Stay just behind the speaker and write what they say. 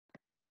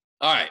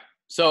All right.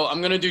 So I'm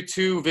going to do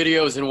two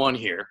videos in one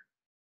here.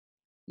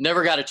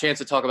 Never got a chance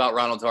to talk about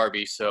Ronald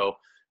Darby, so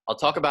I'll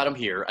talk about him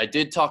here. I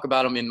did talk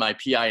about him in my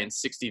PI in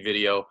 60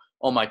 video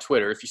on my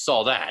Twitter, if you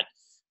saw that,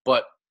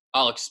 but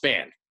I'll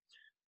expand.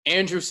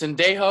 Andrew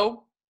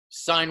Sendejo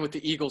signed with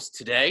the Eagles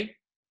today,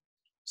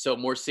 so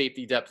more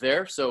safety depth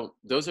there. So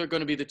those are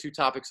going to be the two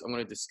topics I'm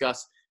going to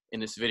discuss in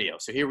this video.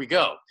 So here we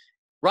go.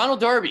 Ronald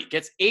Darby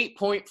gets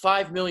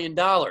 $8.5 million.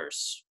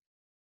 It's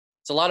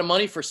a lot of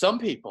money for some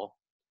people,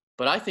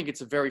 but I think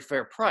it's a very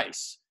fair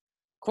price.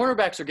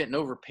 Cornerbacks are getting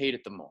overpaid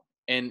at the moment,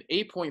 and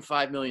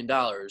 $8.5 million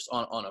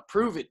on a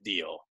prove-it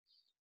deal,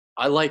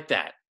 I like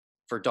that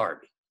for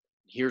Darby.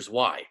 Here's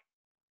why.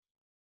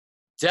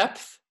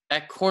 Depth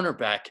at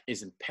cornerback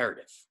is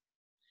imperative.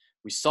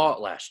 We saw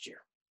it last year.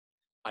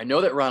 I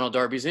know that Ronald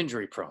Darby's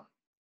injury prone.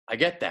 I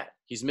get that.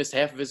 He's missed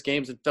half of his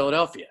games in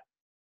Philadelphia.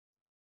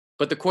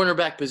 But the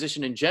cornerback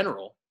position in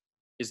general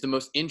is the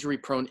most injury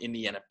prone in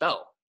the NFL.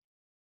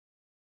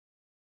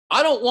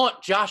 I don't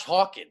want Josh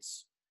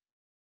Hawkins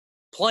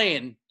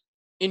playing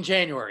in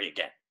January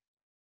again.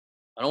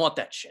 I don't want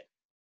that shit.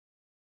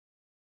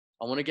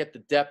 I want to get the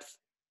depth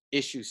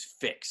issues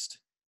fixed.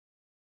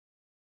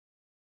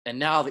 And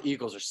now the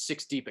Eagles are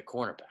 6 deep at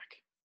cornerback.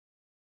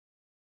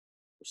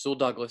 Rasul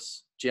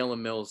Douglas,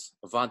 Jalen Mills,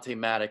 Avonte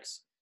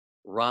Maddox,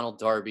 Ronald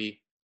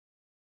Darby,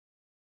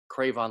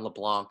 Crayvon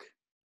LeBlanc,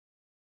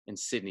 and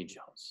Sidney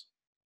Jones.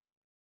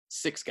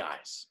 6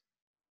 guys.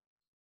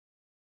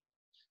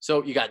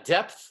 So you got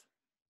depth,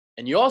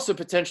 and you also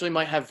potentially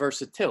might have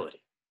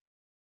versatility.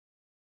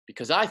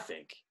 Because I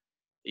think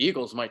the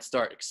Eagles might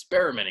start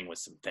experimenting with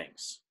some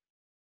things.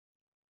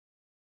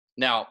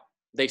 Now,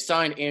 they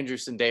signed Andrew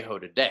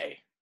Sendejo today,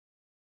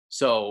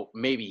 so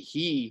maybe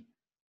he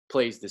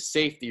plays the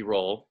safety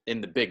role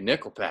in the big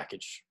nickel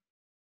package.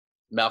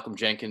 Malcolm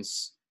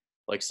Jenkins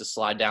likes to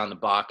slide down the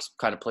box,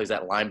 kind of plays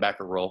that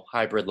linebacker role,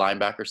 hybrid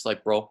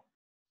linebacker-like role.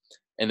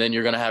 And then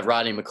you're going to have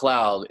Rodney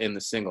McLeod in the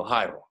single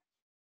high role.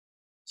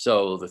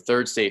 So the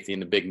third safety in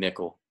the big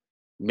nickel,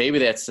 maybe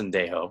that's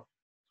Sendejo,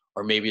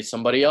 or maybe it's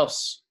somebody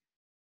else.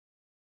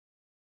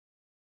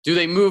 Do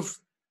they move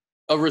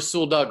a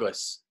Rasul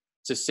Douglas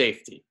to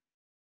safety?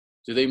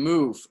 Do they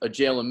move a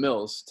Jalen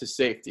Mills to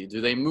safety?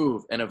 Do they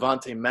move an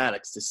Avonte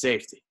Maddox to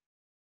safety?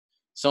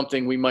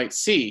 Something we might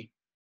see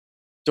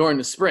during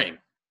the spring.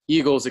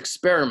 Eagles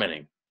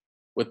experimenting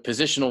with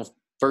positional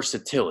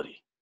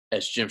versatility,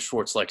 as Jim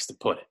Schwartz likes to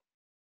put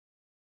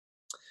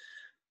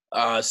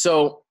it.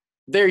 So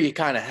there you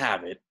kind of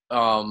have it.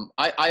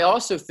 I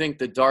also think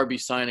the Darby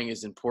signing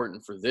is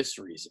important for this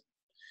reason,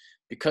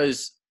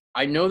 because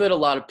I know that a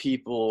lot of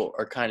people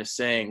are kind of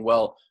saying,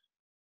 well,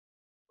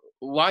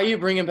 why are you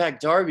bringing back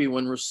Darby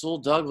when Rasul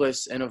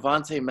Douglas and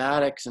Avonte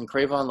Maddox and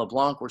Crayvon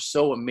LeBlanc were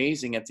so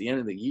amazing at the end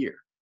of the year?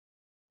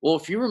 Well,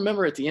 if you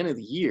remember at the end of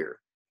the year,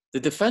 the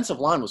defensive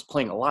line was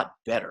playing a lot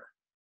better.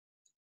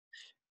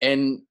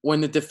 And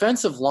when the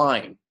defensive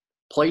line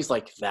plays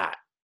like that,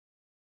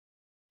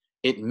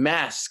 it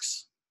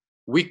masks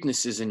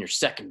weaknesses in your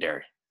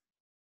secondary.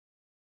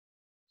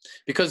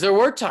 Because there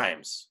were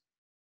times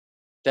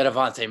that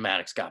Avonte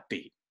Maddox got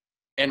beat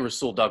and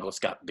Rasul Douglas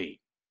got beat.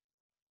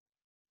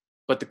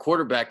 But the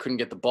quarterback couldn't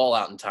get the ball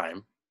out in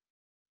time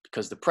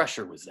because the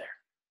pressure was there.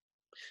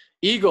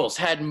 Eagles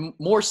had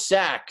more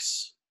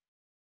sacks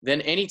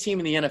than any team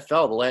in the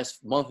NFL the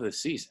last month of the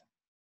season.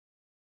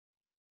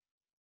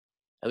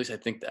 At least I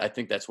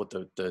think that's what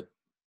the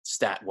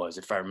stat was,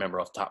 if I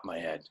remember off the top of my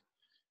head.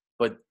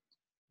 But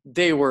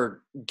they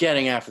were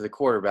getting after the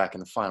quarterback in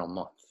the final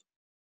month.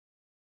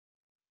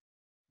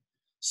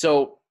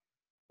 So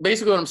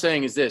basically what I'm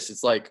saying is this.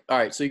 It's like, all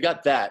right, so you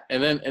got that.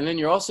 And then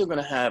you're also going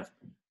to have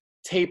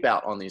tape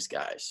out on these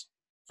guys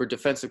for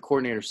defensive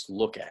coordinators to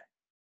look at.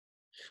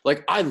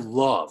 Like, I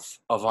love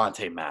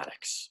Avonte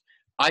Maddox.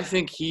 I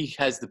think he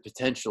has the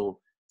potential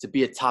to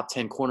be a top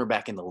 10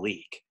 cornerback in the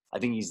league. I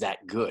think he's that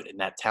good and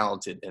that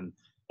talented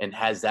and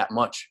has that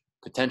much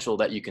potential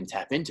that you can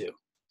tap into.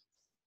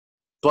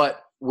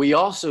 But we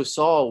also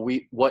saw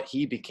what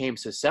he became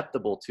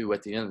susceptible to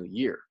at the end of the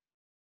year.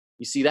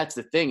 You see, that's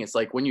the thing. It's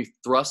like when you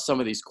thrust some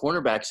of these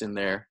cornerbacks in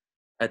there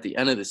at the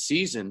end of the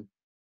season,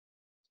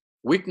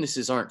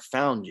 weaknesses aren't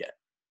found yet.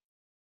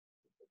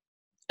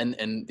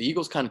 And the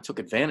Eagles kind of took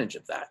advantage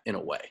of that in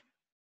a way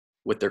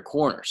with their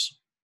corners.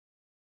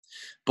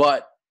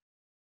 But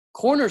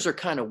corners are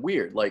kind of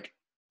weird. Like,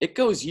 it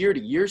goes year to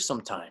year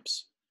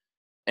sometimes.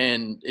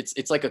 And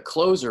it's like a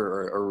closer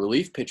or a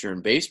relief pitcher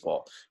in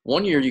baseball.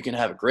 One year you can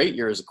have a great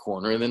year as a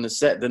corner, and then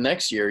the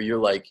next year you're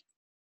like,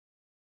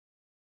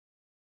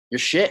 you're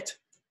shit.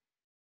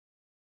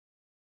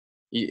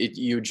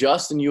 You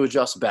adjust and you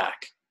adjust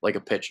back like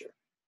a pitcher.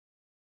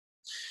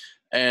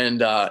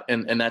 And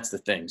that's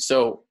the thing.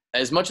 So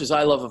as much as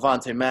I love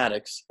Avonte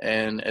Maddox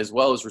and as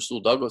well as Rasul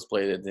Douglas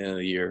played at the end of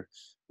the year,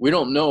 we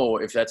don't know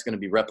if that's going to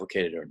be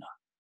replicated or not.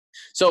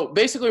 So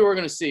basically we're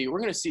going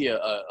to see a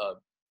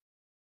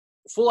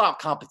full-out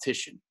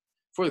competition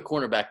for the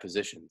cornerback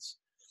positions.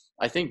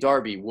 I think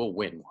Darby will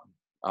win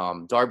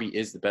one. Darby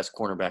is the best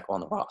cornerback on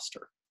the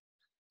roster,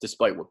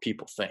 despite what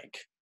people think.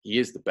 He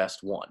is the best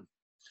one.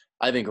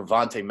 I think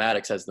Avonte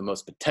Maddox has the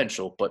most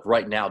potential, but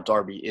right now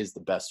Darby is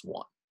the best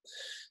one.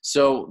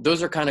 So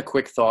those are kind of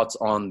quick thoughts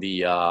on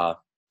the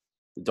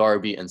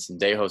Darby and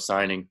Sendejo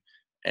signing.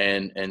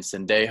 And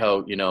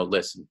Sendejo, you know,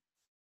 listen,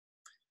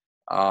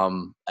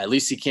 at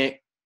least he can't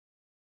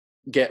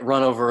get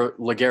run over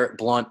LeGarrette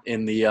Blount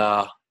in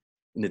the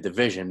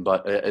division.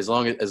 But as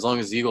long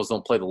as the Eagles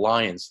don't play the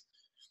Lions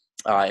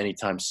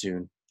anytime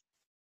soon,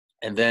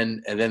 and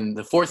then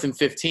the 4th and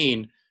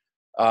 15,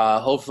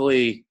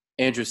 hopefully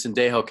Andrew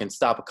Sendejo can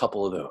stop a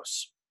couple of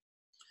those.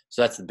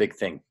 So that's the big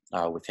thing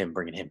with him,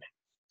 bringing him in.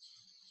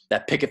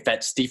 That picket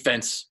fence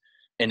defense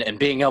and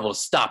being able to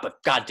stop a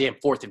goddamn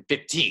 4th and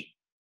 15.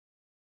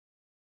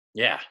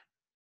 Yeah.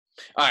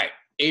 All right.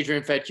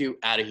 Adrian Fedkiw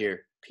out of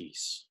here.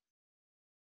 Peace.